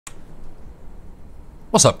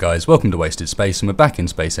What's up guys, welcome to Wasted Space, and we're back in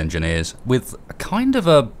Space Engineers with a kind of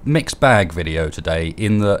a mixed bag video today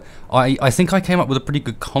in that I think I came up with a pretty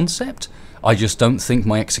good concept. I just don't think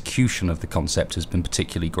my execution of the concept has been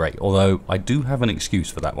particularly great, although I do have an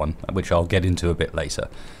excuse for that one, which I'll get into a bit later.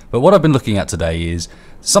 But what I've been looking at today is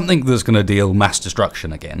something that's going to deal mass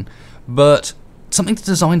destruction again, but something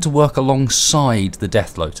designed to work alongside the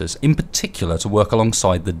Death Lotus, in particular to work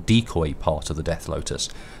alongside the decoy part of the Death Lotus,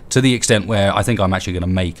 to the extent where I think I'm actually going to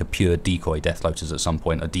make a pure decoy Death Lotus at some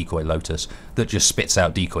point, a decoy Lotus that just spits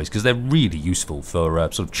out decoys, because they're really useful for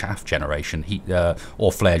sort of chaff generation, heat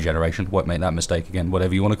or flare generation. Won't make that mistake again,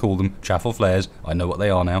 whatever you want to call them, chaff or flares, I know what they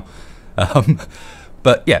are now.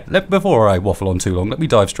 But yeah, before I waffle on too long, let me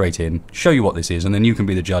dive straight in, show you what this is, and then you can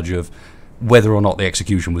be the judge of whether or not the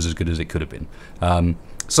execution was as good as it could have been.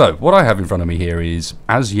 So, what I have in front of me here is,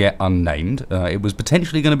 as yet unnamed. It was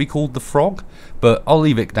potentially going to be called the Frog, but I'll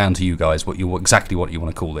leave it down to you guys exactly what you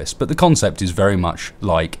want to call this. But the concept is very much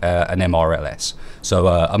like an MRLS, so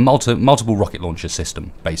a multiple rocket launcher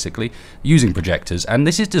system, basically, using projectors, and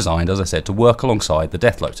this is designed, as I said, to work alongside the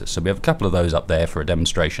Death Lotus. So we have a couple of those up there for a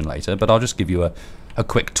demonstration later, but I'll just give you a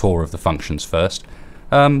quick tour of the functions first.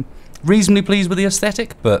 Reasonably pleased with the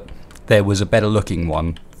aesthetic, but there was a better looking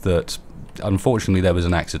one that, unfortunately, there was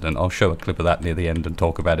an accident. I'll show a clip of that near the end and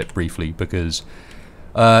talk about it briefly because,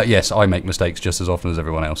 yes, I make mistakes just as often as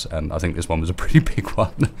everyone else, and I think this one was a pretty big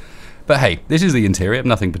one. But hey, this is the interior,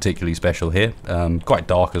 nothing particularly special here. Quite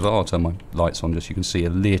dark as well. I'll turn my lights on just so you can see a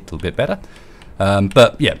little bit better.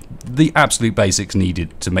 But yeah, the absolute basics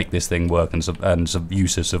needed to make this thing work and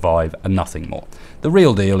use to survive, and nothing more. The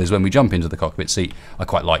real deal is when we jump into the cockpit seat. I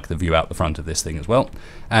quite like the view out the front of this thing as well.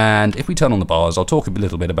 And if we turn on the bars, I'll talk a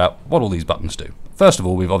little bit about what all these buttons do. First of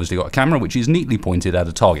all, we've obviously got a camera which is neatly pointed at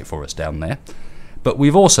a target for us down there. But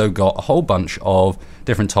we've also got a whole bunch of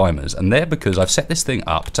different timers, and they're because I've set this thing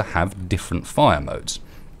up to have different fire modes.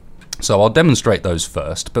 So I'll demonstrate those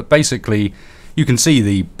first, but basically you can see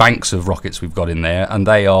the banks of rockets we've got in there, and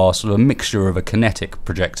they are sort of a mixture of a kinetic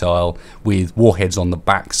projectile with warheads on the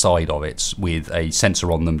back side of it with a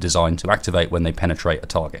sensor on them designed to activate when they penetrate a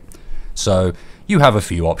target. So you have a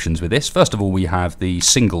few options with this. First of all, we have the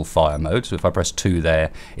single fire mode. So if I press 2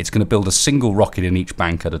 there, it's going to build a single rocket in each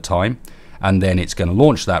bank at a time, and then it's going to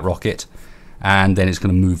launch that rocket, and then it's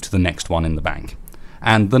going to move to the next one in the bank.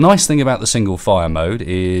 And the nice thing about the single fire mode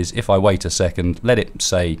is if I wait a second, let it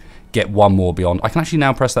say get one more beyond, I can actually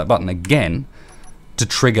now press that button again to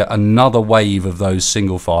trigger another wave of those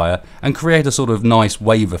single fire and create a sort of nice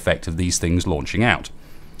wave effect of these things launching out.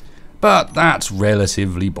 But that's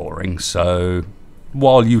relatively boring, so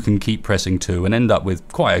while you can keep pressing 2 and end up with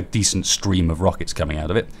quite a decent stream of rockets coming out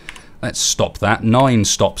of it, let's stop that. 9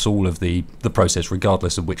 stops all of the process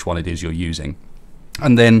regardless of which one it is you're using.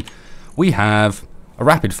 And then we have a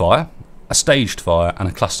rapid fire, a staged fire, and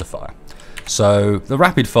a cluster fire. So the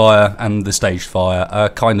rapid fire and the staged fire are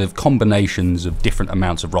kind of combinations of different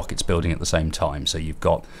amounts of rockets building at the same time. So you've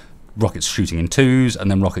got rockets shooting in 2s and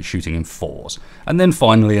then rockets shooting in 4s. And then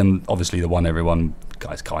finally, and obviously the one everyone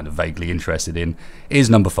is kind of vaguely interested in, is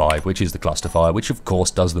number 5, which is the cluster fire, which of course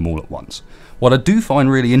does them all at once. What I do find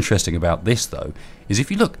really interesting about this though, is if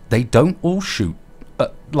you look, they don't all shoot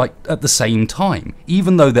at the same time.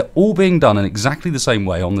 Even though they're all being done in exactly the same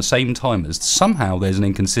way on the same timers, somehow there's an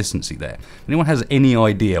inconsistency there. If anyone has any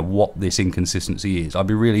idea what this inconsistency is, I'd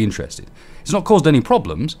be really interested. It's not caused any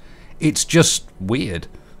problems, it's just weird.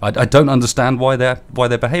 I don't understand why they're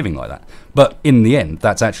behaving like that. But in the end,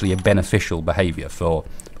 that's actually a beneficial behavior for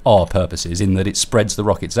our purposes, in that it spreads the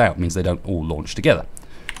rockets out, means they don't all launch together.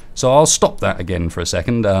 So I'll stop that again for a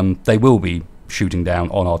second. They will be shooting down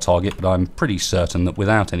on our target, but I'm pretty certain that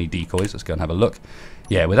without any decoys, let's go and have a look.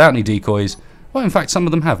 Yeah, without any decoys, well, in fact, some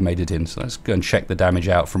of them have made it in, so let's go and check the damage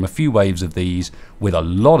out from a few waves of these with a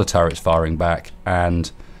lot of turrets firing back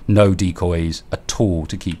and no decoys at all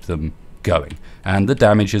to keep them going. And the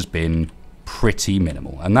damage has been pretty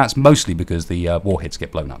minimal, and that's mostly because the warheads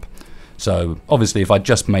get blown up. So obviously if I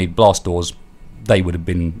just made blast doors, they would have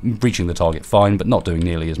been reaching the target fine, but not doing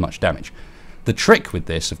nearly as much damage. The trick with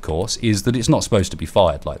this, of course, is that it's not supposed to be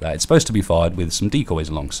fired like that. It's supposed to be fired with some decoys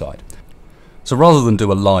alongside. So rather than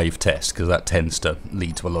do a live test, because that tends to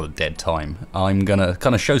lead to a lot of dead time, I'm going to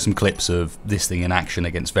kind of show some clips of this thing in action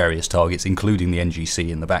against various targets, including the NGC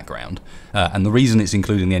in the background. And the reason it's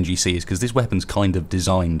including the NGC is because this weapon's kind of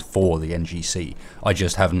designed for the NGC. I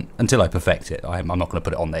just haven't, until I perfect it, I'm not going to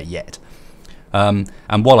put it on there yet. And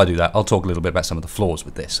while I do that, I'll talk a little bit about some of the flaws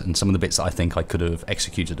with this, and some of the bits that I think I could have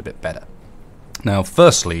executed a bit better. Now,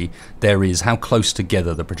 firstly, there is how close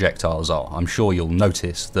together the projectiles are. I'm sure you'll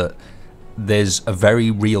notice that there's a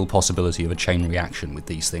very real possibility of a chain reaction with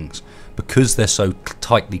these things. Because they're so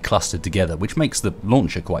tightly clustered together, which makes the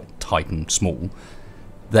launcher quite tight and small,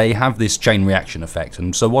 they have this chain reaction effect.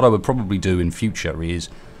 And so what I would probably do in future is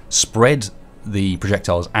spread the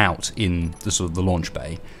projectiles out in the sort of the launch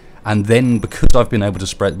bay, and then because I've been able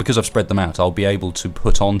to because I've spread them out, I'll be able to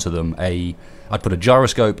put onto them I'd put a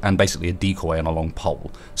gyroscope and basically a decoy on a long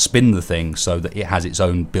pole, spin the thing so that it has its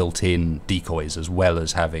own built-in decoys as well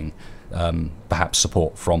as having perhaps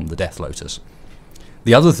support from the Death Lotus.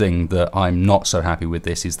 The other thing that I'm not so happy with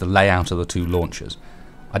this is the layout of the two launchers.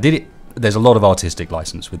 There's a lot of artistic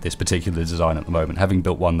license with this particular design at the moment. Having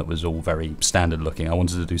built one that was all very standard looking, I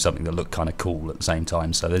wanted to do something that looked kind of cool at the same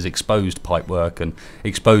time. So there's exposed pipework and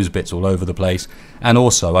exposed bits all over the place. And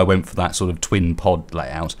also I went for that sort of twin pod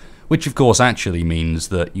layout, which of course actually means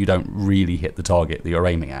that you don't really hit the target that you're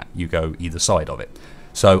aiming at. You go either side of it.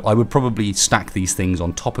 So I would probably stack these things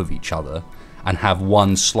on top of each other and have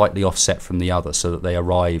one slightly offset from the other so that they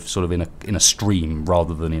arrive sort of in a stream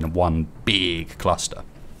rather than in one big cluster.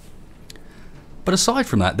 But aside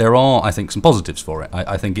from that, there are, I think, some positives for it.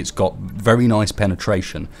 I think it's got very nice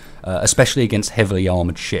penetration, especially against heavily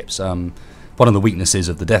armoured ships. One of the weaknesses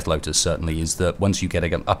of the Death Lotus, certainly, is that once you get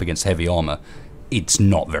up against heavy armour, it's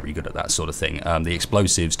not very good at that sort of thing. The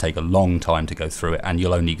explosives take a long time to go through it, and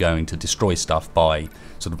you're only going to destroy stuff by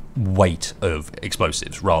sort of weight of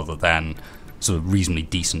explosives rather than sort of reasonably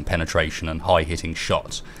decent penetration and high-hitting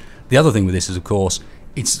shots. The other thing with this is, of course,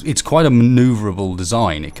 it's quite a manoeuvrable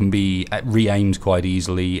design. It can be re-aimed quite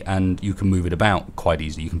easily, and you can move it about quite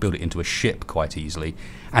easily. You can build it into a ship quite easily,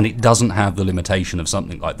 and it doesn't have the limitation of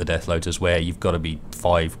something like the Death Lotus where you've got to be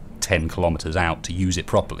 5-10 kilometers out to use it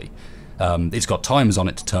properly. It's got timers on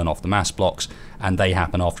it to turn off the mass blocks, and they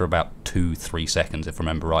happen after about 2-3 seconds, if I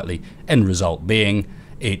remember rightly. End result being,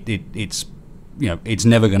 it's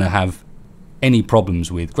never going to have any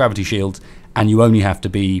problems with gravity shields, and you only have to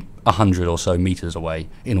be 100 or so meters away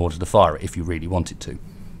in order to fire it if you really wanted to.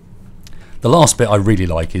 The last bit I really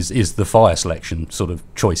like is the fire selection sort of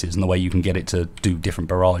choices and the way you can get it to do different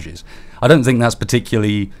barrages. I don't think that's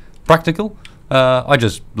particularly practical. I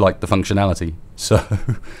just like the functionality. So,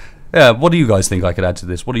 yeah, what do you guys think I could add to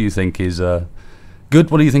this? What do you think is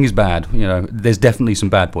good? What do you think is bad? You know, there's definitely some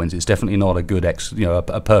bad points. It's definitely not a good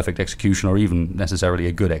a perfect execution, or even necessarily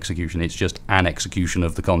a good execution. It's just an execution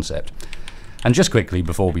of the concept. And just quickly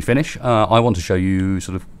before we finish, I want to show you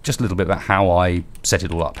sort of just a little bit about how I set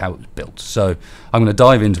it all up, how it was built. So I'm going to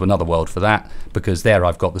dive into another world for that, because there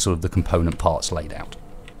I've got the sort of the component parts laid out.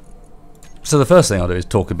 So the first thing I'll do is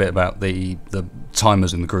talk a bit about the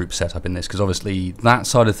timers and the group setup in this, because obviously that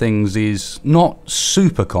side of things is not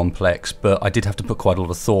super complex, but I did have to put quite a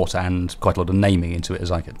lot of thought and quite a lot of naming into it,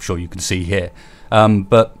 as I'm sure you can see here.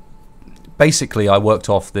 But basically I worked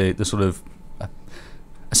off the sort of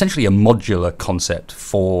essentially a modular concept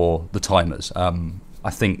for the timers. I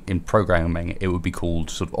think in programming it would be called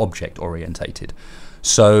sort of object orientated.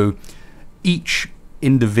 So each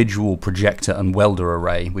individual projector and welder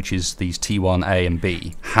array, which is these T1A and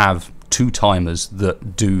B, have two timers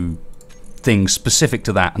that do things specific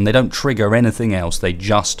to that, and they don't trigger anything else. They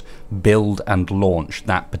just build and launch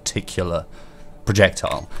that particular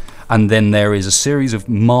projectile. And then there is a series of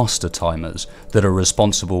master timers that are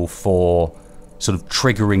responsible for sort of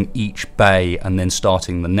triggering each bay and then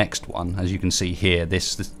starting the next one. As you can see here,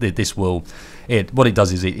 what it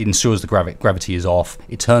does is it ensures the gravity is off.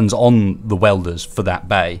 It turns on the welders for that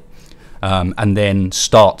bay, and then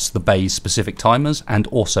starts the bay's specific timers and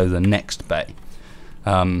also the next bay.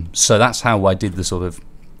 So that's how I did the sort of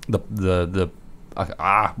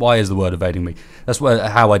why is the word evading me? That's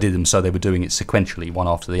how I did them, so they were doing it sequentially, one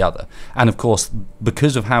after the other. And of course,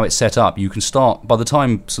 because of how it's set up, you can start, by the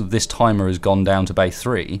time sort of this timer has gone down to bay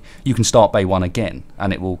 3, you can start bay 1 again,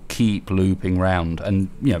 and it will keep looping round, and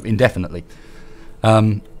indefinitely.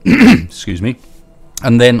 Excuse me.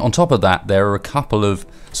 And then on top of that, there are a couple of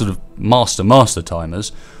sort of master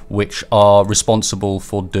timers which are responsible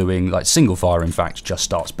for doing, like single fire in fact just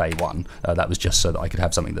starts bay 1. That was just so that I could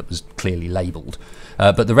have something that was clearly labelled.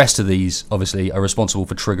 But the rest of these obviously are responsible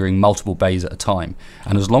for triggering multiple bays at a time.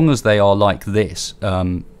 And as long as they are like this,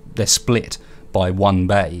 they're split by one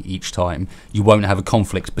bay each time, you won't have a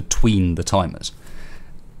conflict between the timers.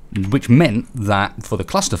 Which meant that for the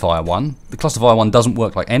clusterfire one doesn't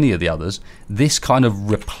work like any of the others. This kind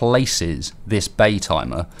of replaces this bay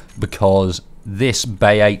timer, because this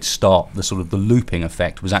bay 8 start, the sort of the looping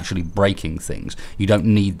effect, was actually breaking things. You don't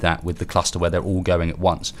need that with the cluster where they're all going at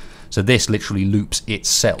once. So this literally loops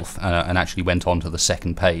itself and actually went on to the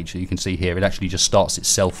second page. So you can see here it actually just starts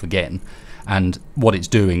itself again, and what it's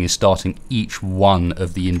doing is starting each one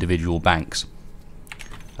of the individual banks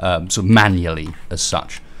sort of manually as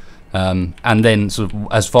such. And then sort of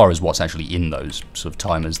as far as what's actually in those sort of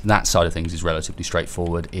timers, that side of things is relatively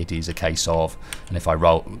straightforward. It is a case of, and if I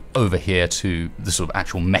roll over here to the sort of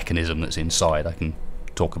actual mechanism that's inside, I can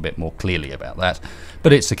talk a bit more clearly about that.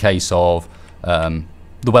 But it's a case of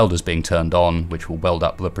the welders being turned on, which will weld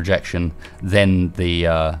up the projection. Then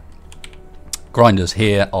the grinders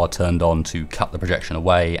here are turned on to cut the projection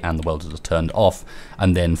away, and the welders are turned off.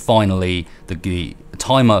 And then finally the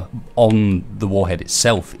timer on the warhead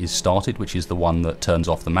itself is started, which is the one that turns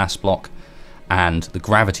off the mass block, and the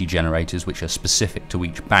gravity generators, which are specific to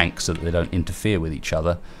each bank so that they don't interfere with each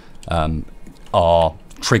other, are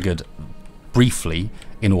triggered briefly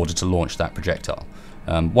in order to launch that projectile.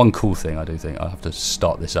 One cool thing, I do think I have to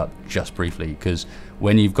start this up just briefly, because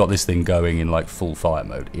when you've got this thing going in like full fire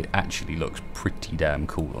mode, it actually looks pretty damn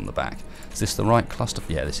cool on the back. Is this the right cluster?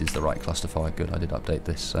 Yeah, this is the right cluster fire. Good, I did update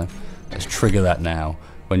this. So let's trigger that now.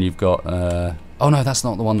 When you've got oh no, that's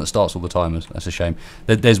not the one that starts all the timers. That's a shame.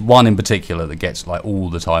 There's one in particular that gets like all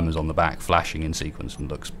the timers on the back flashing in sequence and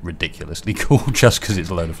looks ridiculously cool just because it's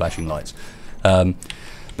a load of flashing lights.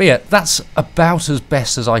 But yeah, that's about as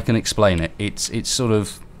best as I can explain it. It's sort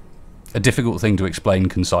of a difficult thing to explain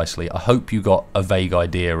concisely. I hope you got a vague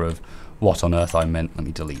idea of what on earth I meant. Let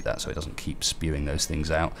me delete that so it doesn't keep spewing those things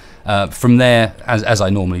out. From there, as I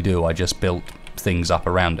normally do, I just built things up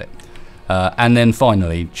around it. And then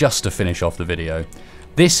finally, just to finish off the video,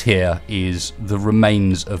 this here is the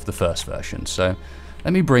remains of the first version. So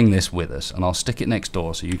let me bring this with us, and I'll stick it next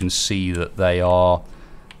door so you can see that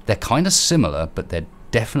they're kind of similar, but they're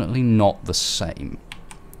definitely not the same.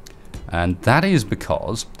 And that is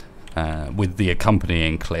because with the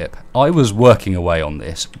accompanying clip, I was working away on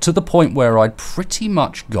this to the point where I'd pretty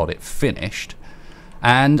much got it finished,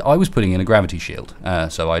 and I was putting in a gravity shield.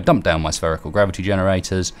 So I dumped down my spherical gravity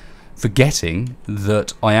generators, forgetting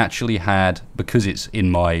that I actually had, because it's in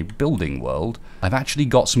my building world, I've actually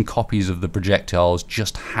got some copies of the projectiles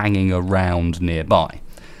just hanging around nearby.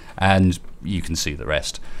 And you can see the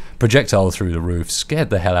rest. Projectile through the roof scared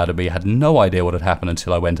the hell out of me. Had no idea what had happened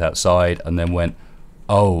until I went outside and then went,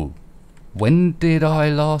 oh, when did I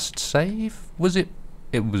last save? Was it?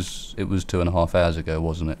 It was 2.5 hours ago,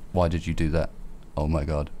 wasn't it? Why did you do that? Oh my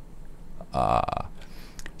god.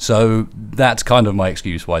 So that's kind of my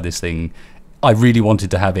excuse why this thing, I really wanted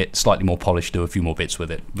to have it slightly more polished, do a few more bits with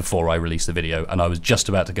it before I released the video, and I was just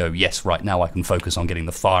about to go, yes, right now I can focus on getting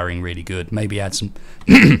the firing really good, maybe add some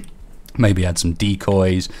maybe add some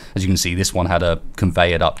decoys. As you can see, this one had a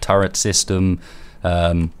conveyored up turret system,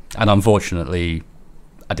 and unfortunately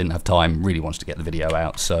I didn't have time, really wanted to get the video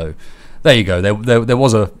out, so there you go. There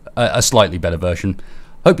was a slightly better version.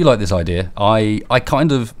 Hope you like this idea. I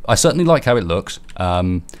certainly like how it looks.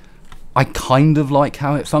 I kind of like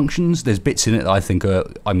how it functions. There's bits in it that I think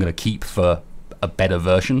I'm going to keep for a better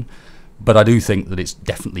version, but I do think that it's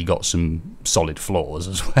definitely got some solid flaws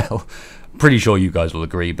as well. Pretty sure you guys will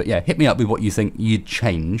agree, but yeah, hit me up with what you think you'd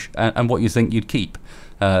change and what you think you'd keep.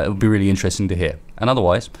 It would be really interesting to hear. And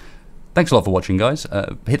otherwise, thanks a lot for watching, guys.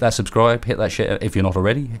 Hit that subscribe, hit that share if you're not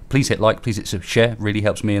already. Please hit like, please hit share, really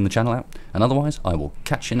helps me and the channel out. And otherwise, I will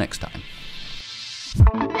catch you next time.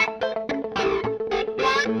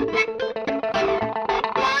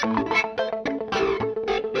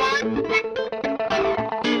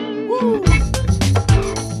 Woo!